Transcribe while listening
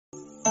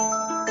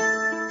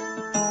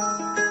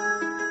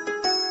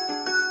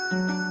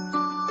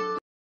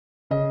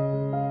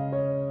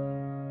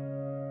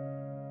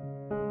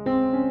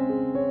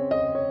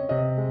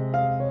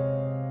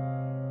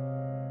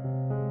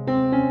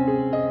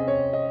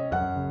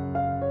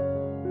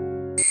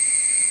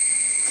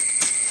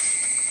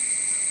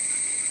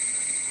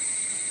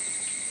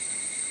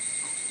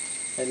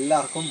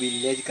എല്ലാവർക്കും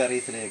വില്ലേജ്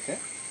കറീസിലേക്ക്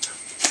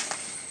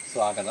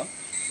സ്വാഗതം.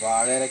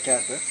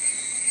 വാഴയിലക്കകത്ത്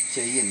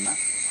ചെയ്യുന്ന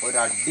ഒരു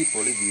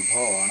അടിപൊളി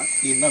വിഭവമാണ്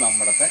ഇന്ന്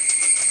നമ്മുടെ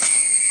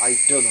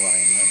ഐറ്റം എന്ന്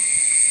പറയുന്നത്.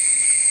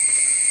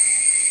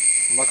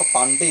 നമുക്ക്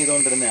പണ്ട്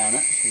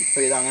ചെയ്തുകൊണ്ടിരുന്നതാണ്,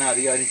 ഇപ്പോൾ ഇതങ്ങനെ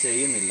അധികം ആരും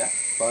ചെയ്യുന്നില്ല.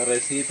 അപ്പോൾ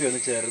റെസിപ്പി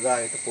ഒന്ന്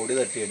ചെറുതായിട്ട് പൊടി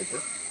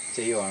തട്ടിയെടുത്ത്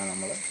ചെയ്യുവാണ്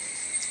നമ്മൾ.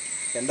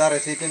 എന്താ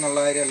റെസിപ്പി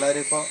എന്നുള്ള കാര്യം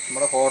എല്ലാവരും ഇപ്പോൾ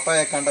നമ്മുടെ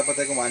ഫോട്ടോയൊക്കെ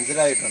കണ്ടപ്പോഴത്തേക്ക്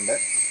മനസ്സിലായിട്ടുണ്ട്.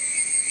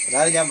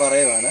 എന്നാലും ഞാൻ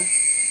പറയുവാണ്,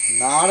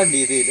 നാടൻ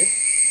രീതിയിൽ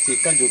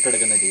ചിക്കൻ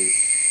ചുട്ടെടുക്കുന്ന രീതി,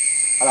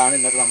 അതാണ്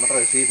ഇന്നത്തെ നമ്മുടെ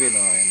റെസിപ്പി എന്ന്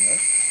പറയുന്നത്.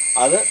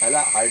 അത് നല്ല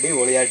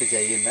അടിപൊളിയായിട്ട്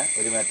ചെയ്യുന്ന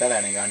ഒരു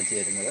മെത്തേഡാണ് കാണിച്ചു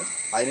തരുന്നത്.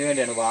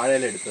 അതിനുവേണ്ടിയാണ്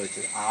വാഴയില എടുത്ത്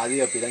വെച്ചത്.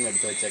 ആദ്യം പിതങ്ങ്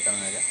എടുത്ത്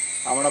വെച്ചേക്കാന്ന് വെച്ചാൽ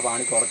നമ്മുടെ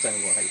പണി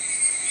കുറച്ചങ്ങ് കുറയും.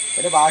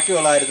 പിന്നെ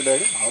ബാക്കിയുള്ള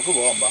കാര്യത്തിലേക്ക് നമുക്ക്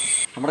പോകാം.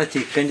 നമ്മുടെ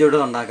ചിക്കൻ ചുട്ട്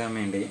ഉണ്ടാക്കാൻ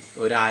വേണ്ടി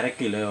ഒരു 1/2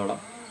 കിലോയോളം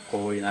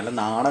കോഴി, നല്ല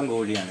നാടൻ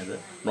കോഴിയാണിത്.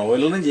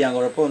 ബ്രോയിലൊന്നും ചെയ്യാൻ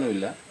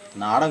കുഴപ്പമൊന്നുമില്ല.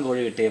 നാടൻ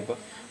കോഴി കിട്ടിയപ്പോൾ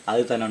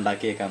അതിൽ തന്നെ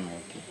ഉണ്ടാക്കിയേക്കാൻ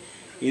നോക്കി.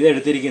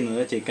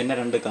 ഇതെടുത്തിരിക്കുന്നത് ചിക്കൻ്റെ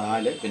 2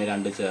 കാല്, പിന്നെ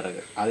 2 ചിറക്,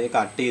 അത്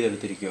കട്ട്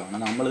ചെയ്തെടുത്തിരിക്കുകയാണ്.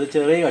 നമ്മളിത്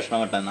ചെറിയ കഷ്ണം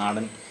കെട്ടാൻ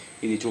നാടൻ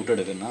ഇത്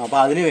ചുട്ടെടുക്കുന്നത്. അപ്പോൾ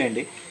അതിന്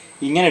വേണ്ടി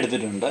ഇങ്ങനെ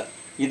എടുത്തിട്ടുണ്ട്.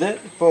 ഇത്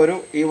ഇപ്പോൾ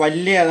ഈ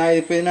വലിയ, അതായത്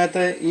ഇപ്പോൾ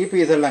ഇതിനകത്ത് ഈ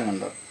പീസെല്ലാം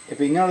കണ്ടോ,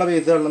 ഇപ്പോൾ ഇങ്ങനെയുള്ള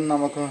പീസുകളൊന്നും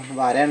നമുക്ക്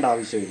വരേണ്ട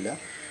ആവശ്യമില്ല.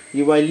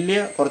 ഈ വലിയ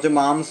കുറച്ച്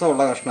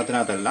മാംസമുള്ള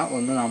കഷ്ണത്തിനകത്തെല്ലാം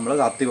ഒന്ന് നമ്മൾ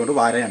കത്തി കൊണ്ട്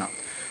വരയണം.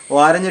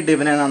 വരഞ്ഞിട്ട്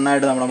ഇവനെ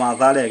നന്നായിട്ട് നമ്മുടെ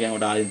മസാലയൊക്കെ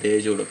അങ്ങോട്ട് ആദ്യം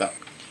തേച്ച് കൊടുക്കാം.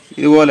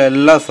 ഇതുപോലെ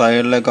എല്ലാ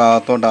സൈഡിലേക്കും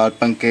അകത്തോട്ട്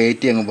അല്പം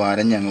കയറ്റി അങ്ങ്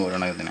വരഞ്ഞങ്ങ്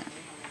വിടണം. ഇതിനെ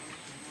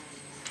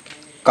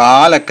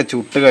കാലൊക്കെ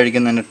ചുട്ട്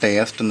കഴിക്കുന്നതിൻ്റെ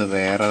ടേസ്റ്റ് ഒന്ന്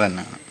വേറെ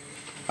തന്നെയാണ്.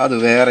 അത്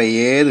വേറെ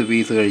ഏത്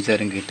പീസ്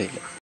കഴിച്ചാലും കിട്ടില്ല.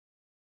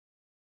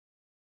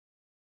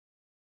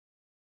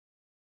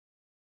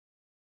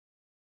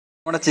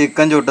 നമ്മുടെ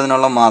ചിക്കൻ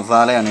ചുട്ടതിനുള്ള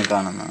മസാലയാണ് ഈ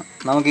കാണുന്നത്.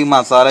 നമുക്ക് ഈ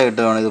മസാല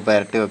ഇട്ട് വേണം ഇത്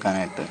പുരട്ടി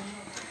വെക്കാനായിട്ട്.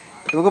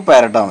 നമുക്ക്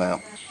പുരട്ടാൻ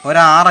വേണം.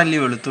 6 അല്ലി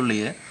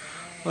വെളുത്തുള്ളിയെ,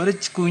 ഒരു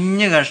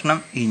കുഞ്ഞ് കഷ്ണം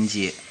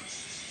ഇഞ്ചിയെ,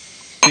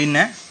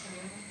 പിന്നെ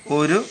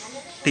 1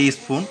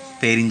 ടീസ്പൂൺ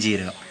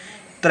പെരിഞ്ചീരകം,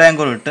 ഇത്രയും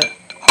കൂടെ ഇട്ട്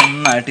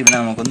നന്നായിട്ട് ഇതിനെ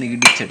നമുക്കൊന്ന്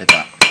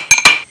ഇടിച്ചെടുക്കാം.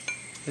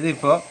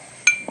 ഇതിപ്പോൾ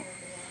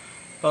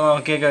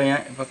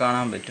നോക്കിക്കഴിഞ്ഞാൽ ഇപ്പോൾ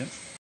കാണാൻ പറ്റും.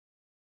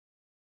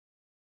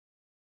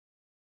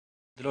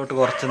 ഇതിലോട്ട്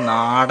കുറച്ച്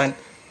നാടൻ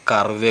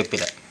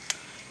കറിവേപ്പില,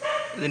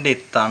 ഇതിൻ്റെ ഈ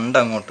തണ്ട്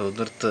അങ്ങോട്ട്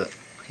ഉതിർത്ത്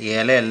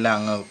ഇലയെല്ലാം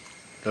അങ്ങ്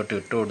ഇതിലോട്ട്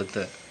ഇട്ട്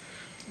കൊടുത്ത്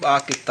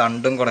ബാക്കി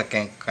തണ്ടും കൂടെ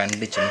ഒക്കെ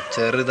കണ്ടിച്ച്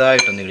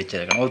ചെറുതായിട്ടൊന്ന്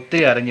ഇടിച്ചെടുക്കണം.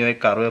 ഒത്തിരി അരിഞ്ഞു പോയി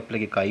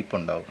കറിവേപ്പിലയ്ക്ക്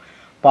കയ്പുണ്ടാവും.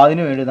 അപ്പോൾ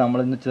അതിനു വേണ്ടി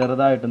നമ്മളിന്ന്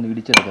ചെറുതായിട്ടൊന്ന്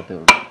ഇടിച്ചെടുക്കത്തേ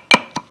ഉള്ളൂ.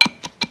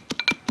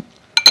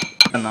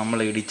 നമ്മൾ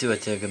ഇടിച്ച്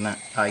വെച്ചേക്കുന്ന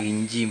ആ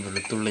ഇഞ്ചിയും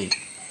വെളുത്തുള്ളിയും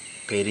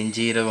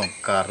പെരിഞ്ചീരകവും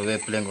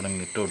കറിവേപ്പിലയും കൂടെ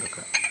ഇട്ട്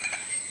കൊടുക്കുക.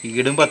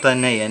 ഇടുമ്പോൾ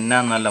തന്നെ എന്നാ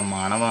നല്ല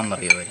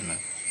മണമാണെന്നറിയോ വരുന്നത്.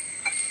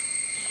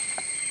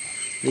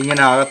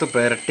 ഇങ്ങനെ അകത്ത്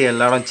പുരട്ടി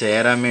എല്ലായിടം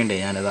ചേരാൻ വേണ്ടി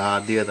ഞാനിത്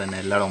ആദ്യമേ തന്നെ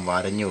എല്ലായിടം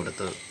വരഞ്ഞു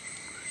കൊടുത്തത്.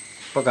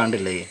 ഇപ്പോൾ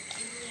കണ്ടില്ലേ,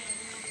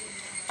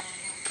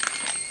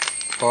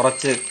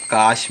 കുറച്ച്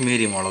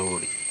കാശ്മീരി മുളക്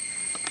പൊടി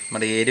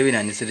നമ്മുടെ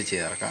എരിവിനനുസരിച്ച്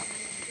ചേർക്കാം.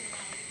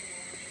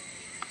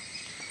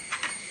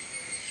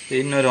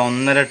 പിന്നെ ഒരു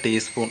 1.5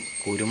 ടീസ്പൂൺ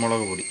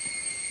കുരുമുളക് പൊടി,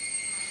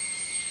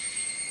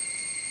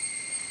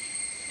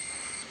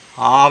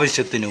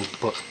 ആവശ്യത്തിന്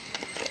ഉപ്പ്,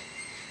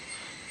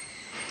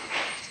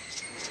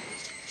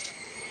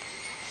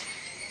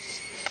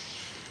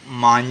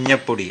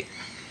 മഞ്ഞപ്പൊടി,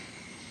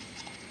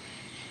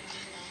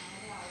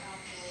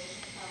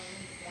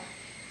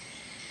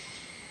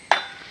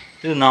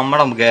 ഇത്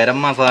നമ്മുടെ ഗരം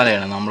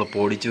മസാലയാണ് നമ്മൾ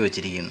പൊടിച്ചു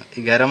വെച്ചിരിക്കുന്നത്.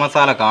 ഈ ഗരം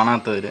മസാല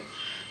കാണാത്തവർ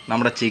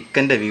നമ്മുടെ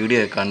ചിക്കൻ്റെ വീഡിയോ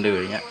കണ്ടു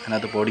കഴിഞ്ഞാൽ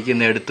അതിനകത്ത്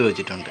പൊടിക്കുന്ന എടുത്തു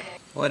വെച്ചിട്ടുണ്ട്.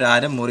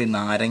 1/2 മുറി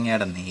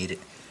നാരങ്ങയുടെ നീര്,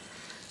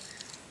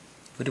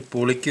 ഒരു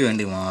പുളിക്ക്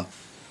വേണ്ടി മാത്രം.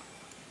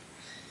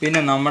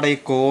 പിന്നെ നമ്മുടെ ഈ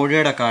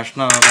കോഴിയുടെ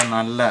കഷ്ണമൊക്കെ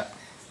നല്ല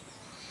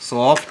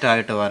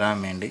സോഫ്റ്റായിട്ട് വരാൻ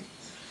വേണ്ടി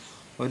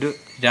ഒരു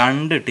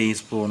 2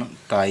 ടീസ്പൂണ്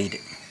തൈര്.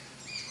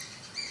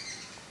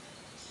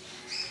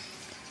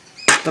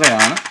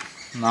 ഇത്രയാണ്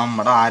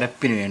നമ്മുടെ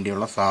അരപ്പിന്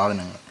വേണ്ടിയുള്ള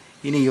സാധനങ്ങൾ.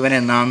 ഇനി ഇവനെ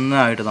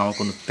നന്നായിട്ട്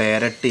നമുക്കൊന്ന്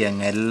പെരട്ടി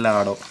അങ്ങ്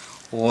എല്ലായിടവും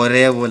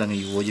ഒരേപോലെ അങ്ങ്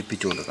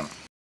യോജിപ്പിച്ച് കൊടുക്കണം.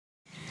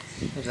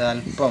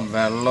 ഒരല്പം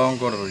വെള്ളവും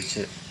കൂടെ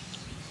ഒഴിച്ച്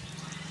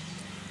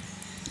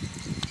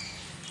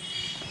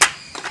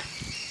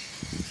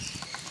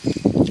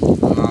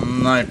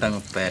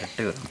നന്നായിട്ടങ്ങ്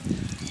പെരട്ടി വിടണം.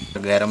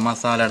 ഗരം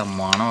മസാലയുടെ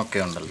മണമൊക്കെ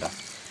ഉണ്ടല്ലോ,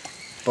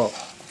 ഇപ്പോൾ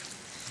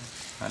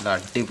നല്ല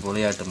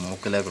അടിപൊളിയായിട്ട്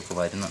മൂക്കിലേക്കൊക്കെ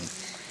വരുന്നുണ്ട്.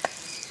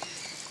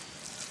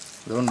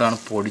 അതുകൊണ്ടാണ്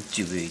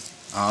പൊടിച്ച് ഉപയോഗിക്കുക.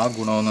 ആ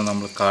ഗുണമൊന്നും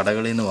നമ്മൾ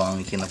കടകളിൽ നിന്ന്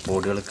വാങ്ങിക്കുന്ന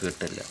പൊടികൾക്ക്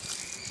കിട്ടില്ല.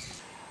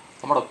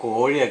 നമ്മുടെ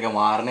കോഴിയൊക്കെ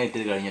മാറിനേറ്റ്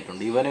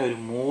കഴിഞ്ഞിട്ടുണ്ട്. ഇവനെ ഒരു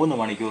 3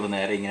 മണിക്കൂർ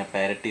നേരം ഇങ്ങനെ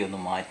പെരട്ടി ഒന്ന്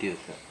മാറ്റി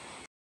വെക്കുക.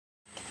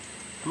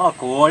 നമ്മളെ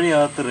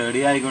കോഴിയകത്ത്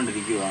റെഡി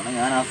ആയിക്കൊണ്ടിരിക്കുകയാണ്.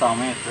 ഞാൻ ആ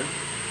സമയത്ത്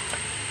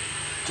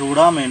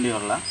ചൂടാൻ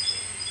വേണ്ടിയുള്ള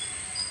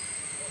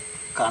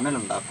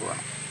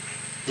കനലുണ്ടാക്കുകയാണ്.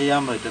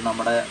 ചെയ്യാൻ പറ്റും.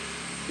 നമ്മുടെ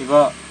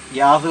ഇപ്പോൾ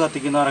ഗ്യാസ്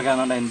കത്തിക്കുന്നവരൊക്കെ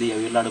ആണെന്നുണ്ട് എന്ത്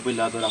ചെയ്യുക, വീട്ടിൽ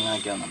അടുപ്പില്ലാത്തവർ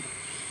അങ്ങനെയൊക്കെ ആണെന്നുണ്ട്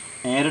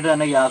നേരിട്ട്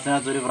തന്നെ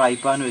ഗ്യാസിനകത്ത് ഒരു ഫ്രൈ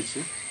പാൻ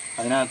വെച്ച്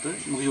അതിനകത്ത്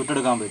നമുക്ക്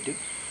ചുട്ടെടുക്കാൻ പറ്റും.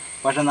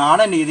 പക്ഷെ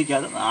നാടൻ രീതിക്ക്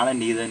അത് നാടൻ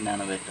രീതി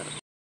തന്നെയാണ് ബെറ്റർ.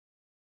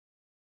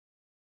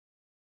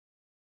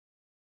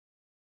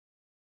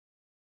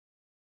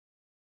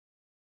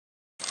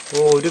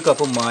 അപ്പോൾ 1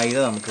 കപ്പ് മൈദ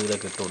നമുക്ക്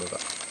ഇതിലേക്ക് ഇട്ട്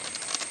കൊടുക്കാം.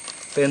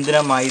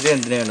 ഇപ്പോൾ മൈദ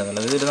എന്തിനാണ്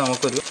വേണ്ടത്, ഇതിൽ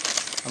നമുക്കൊരു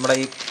നമ്മുടെ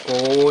ഈ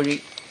കോഴി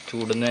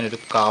ചൂടുന്നതിനൊരു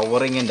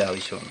കവറിങ്ങിൻ്റെ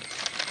ആവശ്യമുണ്ട്.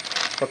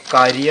 അപ്പോൾ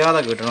കരിയാതെ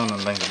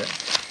കിട്ടണമെന്നുണ്ടെങ്കിൽ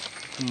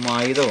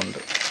മൈദ കൊണ്ട്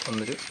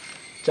ഒന്നൊരു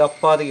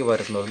ചപ്പാത്തിക്ക്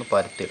പരത്തുന്നതൊന്ന്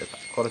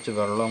പരത്തിയെടുക്കാം. കുറച്ച്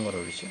വെള്ളവും കൂടെ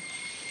ഒഴിച്ച്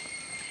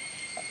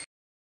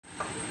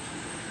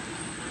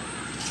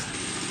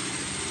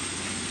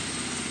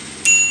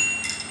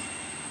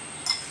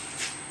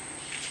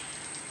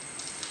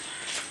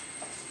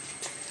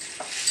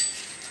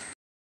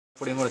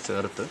പൊടിയും കൂടെ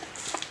ചേർത്ത്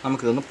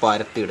നമുക്കിതൊന്ന്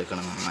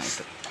പരത്തിയെടുക്കണം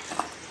നന്നായിട്ട്.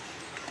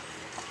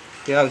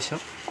 അത്യാവശ്യം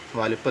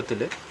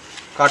വലുപ്പത്തിൽ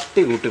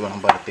കട്ടി കൂട്ടി വേണം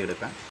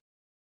പരത്തിയെടുക്കാൻ.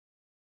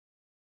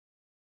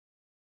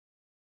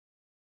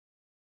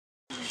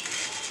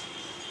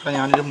 അപ്പം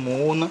ഞാനൊരു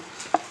 3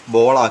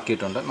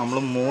 ബോളാക്കിയിട്ടുണ്ട്. നമ്മൾ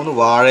 3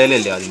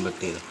 വാഴയിലല്ലേ ആദ്യം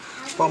വെട്ടിയത്.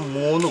 അപ്പം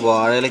 3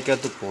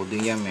 വാഴയിലക്കകത്ത്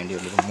പൊതിയാൻ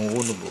വേണ്ടിയുള്ളൊരു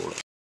 3 ബോൾ.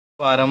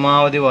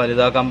 പരമാവധി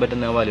വലുതാക്കാൻ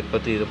പറ്റുന്ന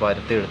വലുപ്പത്തിൽ ഇത്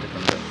പരത്തി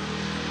എടുത്തിട്ടുണ്ട്.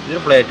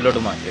 ഇതൊരു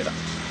പ്ലേറ്റിലോട്ട് മാറ്റിയിടാം.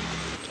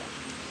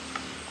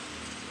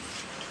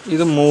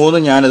 ഇത്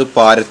 3 ഞാനിത്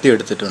പരത്തി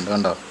എടുത്തിട്ടുണ്ട്.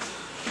 കണ്ടോ,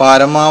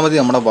 പരമാവധി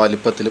നമ്മുടെ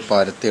വലിപ്പത്തിൽ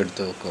പരത്തി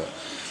എടുത്ത് വെക്കുക.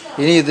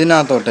 ഇനി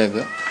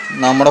ഇതിനകത്തോട്ടേക്ക്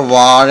നമ്മുടെ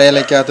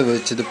വാഴയിലക്കകത്ത്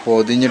വെച്ചിത്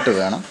പൊതിഞ്ഞിട്ട്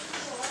വേണം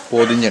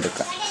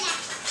പൊതിഞ്ഞെടുക്കാൻ.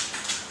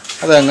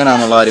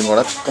 അതെങ്ങനെയാണെന്നുള്ള കാര്യം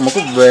കൂടെ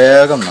നമുക്ക്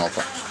വേഗം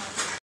നോക്കാം.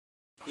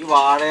 ഈ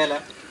വാഴയില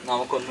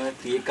നമുക്കൊന്ന്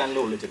തീക്കനൽ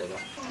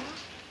ഒളിച്ചെടുക്കാം.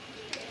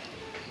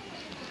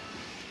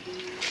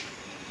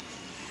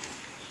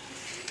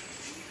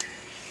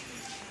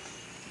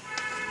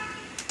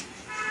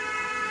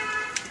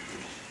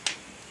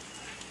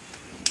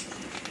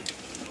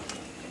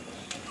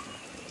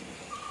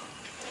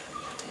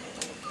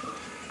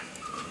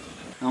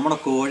 നമ്മുടെ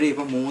കോഴി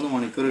ഇപ്പം 3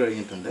 മണിക്കൂർ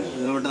കഴിഞ്ഞിട്ടുണ്ട്.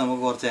 ഇതിലോട്ട്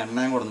നമുക്ക് കുറച്ച്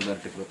എണ്ണയും കൂടെ ഒന്ന്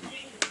പുരട്ടി കൊടുക്കണം.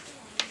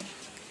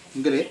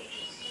 എങ്കിൽ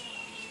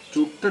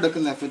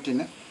ചുട്ടെടുക്കുന്ന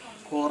എഫക്റ്റിന്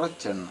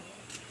കുറച്ചെണ്ണ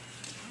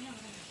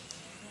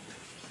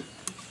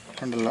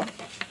കണ്ടല്ലോ.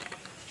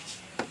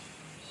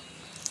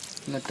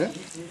 എന്നിട്ട്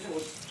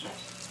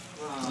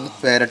ഒന്ന്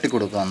പുരട്ടി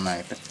കൊടുക്കുക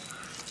നന്നായിട്ട്.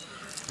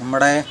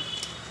 നമ്മുടെ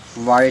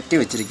വഴറ്റി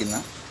വെച്ചിരിക്കുന്ന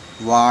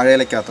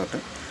വാഴയിലക്കകത്തോട്ട്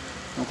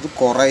നമുക്ക്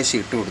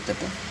കുറേശ്ശെ ഇട്ട്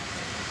കൊടുത്തിട്ട്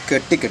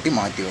കെട്ടി കെട്ടി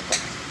മാറ്റി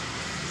വെക്കാം.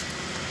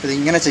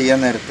 ഇതിങ്ങനെ ചെയ്യാൻ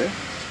നേരത്ത്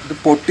ഇത്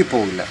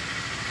പൊട്ടിപ്പോവില്ല.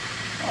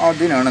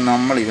 അതിനാണ്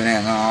നമ്മൾ ഇവനെ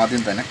അങ്ങ്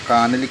ആദ്യം തന്നെ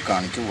കനലിൽ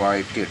കാണിച്ച്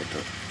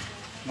വഴറ്റിയെടുത്തത്.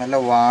 നല്ല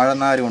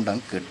വാഴനാര്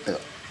കൊണ്ടങ്ങ് കെട്ടുക.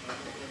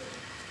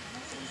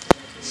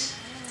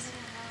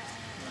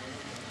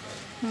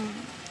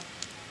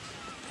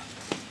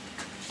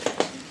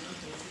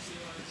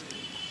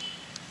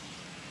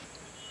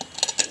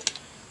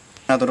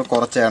 അതിനകത്തോട്ട്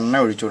കുറച്ച്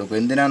എണ്ണ ഒഴിച്ചു കൊടുക്കും.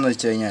 എന്തിനാന്ന്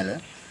വെച്ച് കഴിഞ്ഞാൽ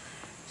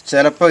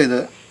ചിലപ്പോൾ ഇത്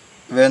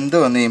വെന്ത്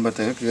വന്നു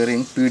കഴിയുമ്പോഴത്തേക്ക് കയറി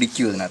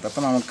പിടിക്കും ഇതിനകത്ത്.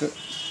 അപ്പോൾ നമുക്ക്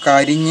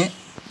കരിഞ്ഞ്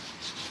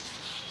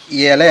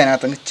ഇല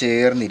അതിനകത്തങ്ങ്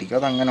ചേർന്നിരിക്കും.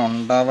 അതങ്ങനെ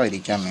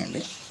ഉണ്ടാവാതിരിക്കാൻ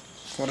വേണ്ടി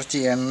കുറച്ച്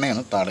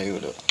എണ്ണയൊന്ന്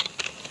തടവിടുക.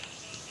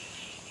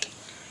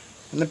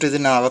 എന്നിട്ട്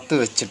ഇതിനകത്ത്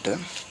വെച്ചിട്ട്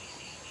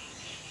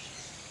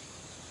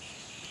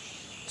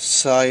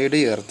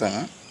സൈഡ്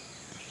ചേർത്തങ്ങ്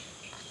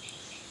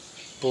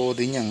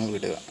പൊതിഞ്ഞങ്ങ്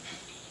വിടുക.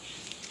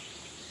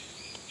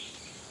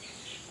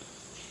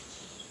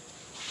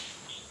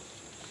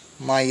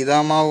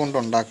 മൈദാമാവ്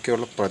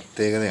കൊണ്ടുണ്ടാക്കിയുള്ള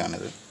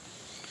പ്രത്യേകതയാണിത്.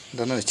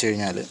 എന്താണെന്ന് വെച്ച്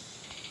കഴിഞ്ഞാൽ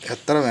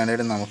എത്ര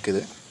വേണേലും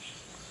നമുക്കിത്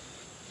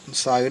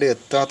സൈഡ്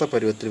എത്താത്ത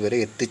പരുവത്തിൽ വരെ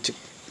എത്തിച്ച്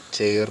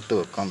ചേർത്ത്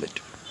വെക്കാൻ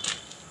പറ്റും.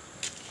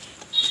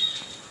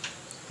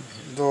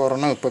 ഇത്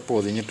ഒരെണ്ണം ഇപ്പോൾ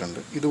പൊതിഞ്ഞിട്ടുണ്ട്.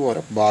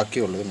 ഇതുപോലെ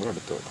ബാക്കിയുള്ളത് നമ്മൾ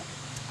എടുത്ത് വെക്കാം.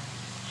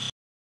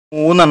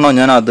 3 എണ്ണം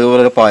ഞാൻ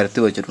അതുപോലെ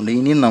പരത്തി വെച്ചിട്ടുണ്ട്.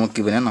 ഇനിയും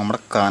നമുക്കിവനെ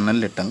നമ്മുടെ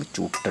കനലിലിട്ടങ്ങ്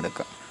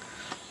ചുട്ടെടുക്കാം.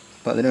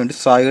 അപ്പോൾ അതിനുവേണ്ടി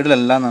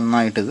സൈഡിലെല്ലാം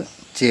നന്നായിട്ടിത്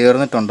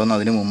ചേർന്നിട്ടുണ്ടോയെന്ന്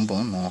അതിന്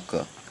മുമ്പൊന്ന്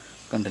നോക്കുക.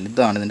 കണ്ടില്ല,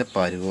 ഇതാണ് ഇതിൻ്റെ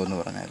പരുവം എന്ന്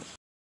പറഞ്ഞാൽ.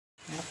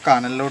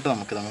 കനലിലോട്ട്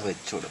നമുക്കിതങ്ങ്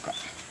വെച്ച് കൊടുക്കാം.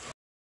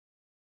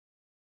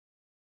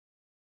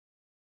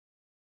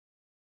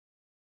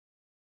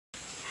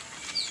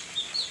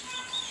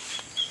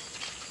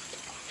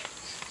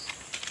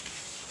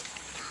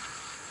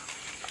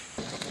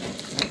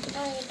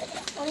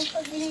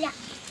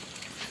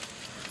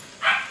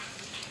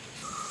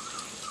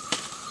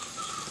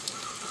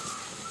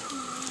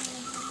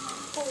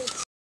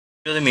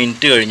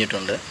 മിനിറ്റ്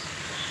കഴിഞ്ഞിട്ടുണ്ട്.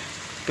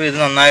 ഇപ്പോൾ ഇത്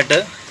നന്നായിട്ട്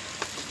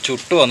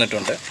ചുട്ട്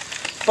വന്നിട്ടുണ്ട്.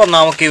 അപ്പോൾ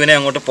നമുക്ക് ഇവനെ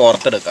അങ്ങോട്ട്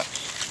പുറത്തെടുക്കാം.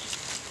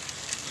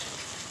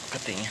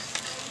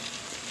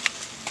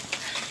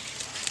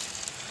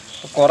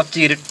 കുറച്ച്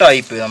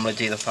ഇരുട്ടായിപ്പോയി നമ്മൾ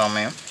ചെയ്ത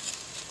സമയം.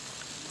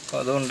 അപ്പോൾ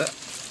അതുകൊണ്ട്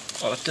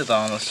കുറച്ച്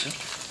താമസിച്ചു.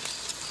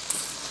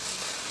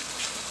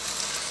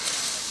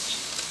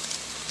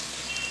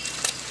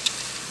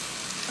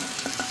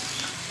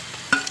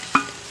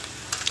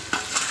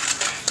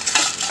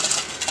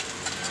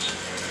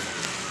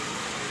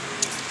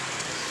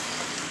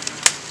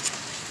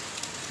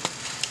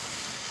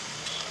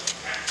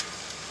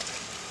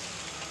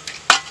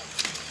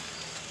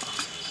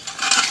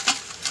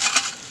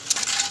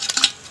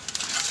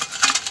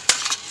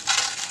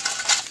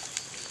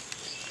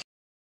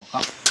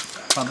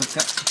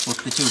 പതുക്കെ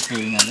പൊട്ടിച്ച് വിട്ട്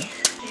കഴിഞ്ഞാൽ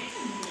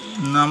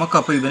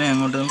നമുക്കപ്പോൾ ഇവനെ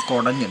അങ്ങോട്ട്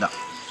കുടഞ്ഞിടാം.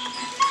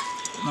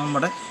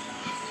 നമ്മുടെ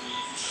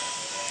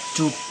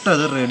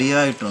ചുട്ടത്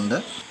റെഡിയായിട്ടുണ്ട്.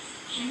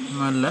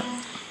 നല്ല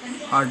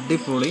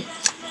അടിപൊളി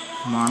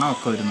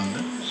മണമൊക്കെ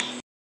വരുന്നുണ്ട്.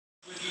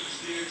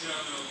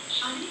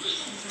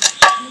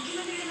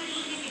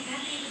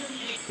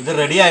 ഇത്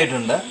റെഡി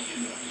ആയിട്ടുണ്ട്.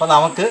 അപ്പോൾ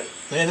നമുക്ക്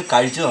ഇത്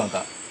കഴിച്ചു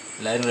നോക്കാം.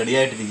 എല്ലാവരും റെഡി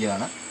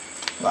ആയിട്ടിരിക്കുകയാണ്.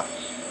 വാ,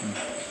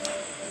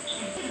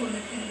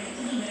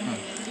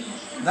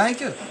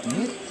 ഇതായിക്കോ,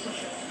 നീ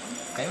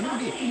കൈകൊണ്ട്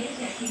പിടിയേ.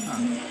 ആ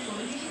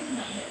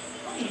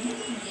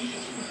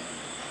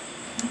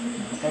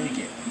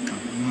കഴിക്കേ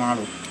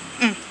മാളു.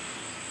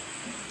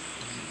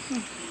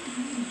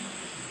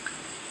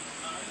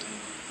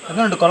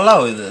 എങ്ങനെയുണ്ട്,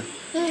 കൊള്ളാവോ ഇത്?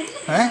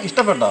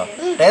 ഇഷ്ടപ്പെട്ടോ?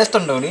 ടേസ്റ്റ്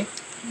ഉണ്ടോ കൂടി?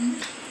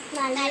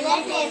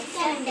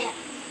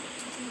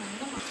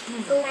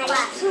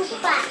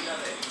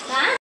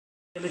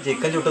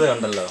 ചിക്കൻ ചുട്ടത്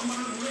കണ്ടല്ലോ,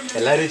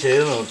 എല്ലാവരും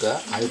ചെയ്ത് നോക്കുക,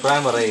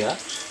 അഭിപ്രായം പറയുക.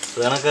 അത്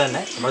കണക്ക്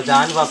തന്നെ നമ്മുടെ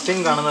ചാനൽ ഫസ്റ്റ് ടൈം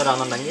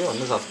കാണുന്നവരാണെന്നുണ്ടെങ്കിൽ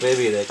ഒന്ന് സബ്സ്ക്രൈബ്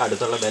ചെയ്തേക്കുക,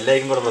 അടുത്തുള്ള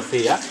ബെല്ലൈക്കൻ കൂടെ പ്രസ്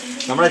ചെയ്യുക.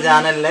 നമ്മുടെ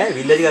ചാനലിലെ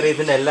വില്ലേജ്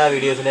കറീസിൻ്റെ എല്ലാ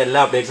വീഡിയോസിൻ്റെ എല്ലാ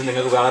അപ്ഡേറ്റ്സും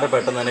നിങ്ങൾക്ക് വളരെ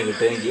പെട്ടെന്ന് തന്നെ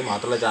കിട്ടുകയും ചെയ്യും.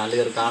 മാത്രമല്ല ചാനൽ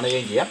കയറി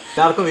കാണുകയും ചെയ്യാം.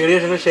 എല്ലാവർക്കും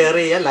വീഡിയോസ് നിങ്ങൾ ഷെയർ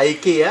ചെയ്യുക,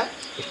 ലൈക്ക് ചെയ്യുക,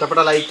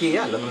 ഇഷ്ടപ്പെട്ട ലൈക്ക്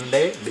ചെയ്യുക,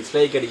 അല്ലെന്നുണ്ടെങ്കിൽ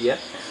ഡിസ്ലൈക്ക് അടിക്കുക.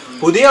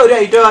 പുതിയ ഒരു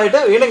ഐറ്റം ആയിട്ട്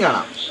വീണ്ടും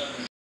കാണാം.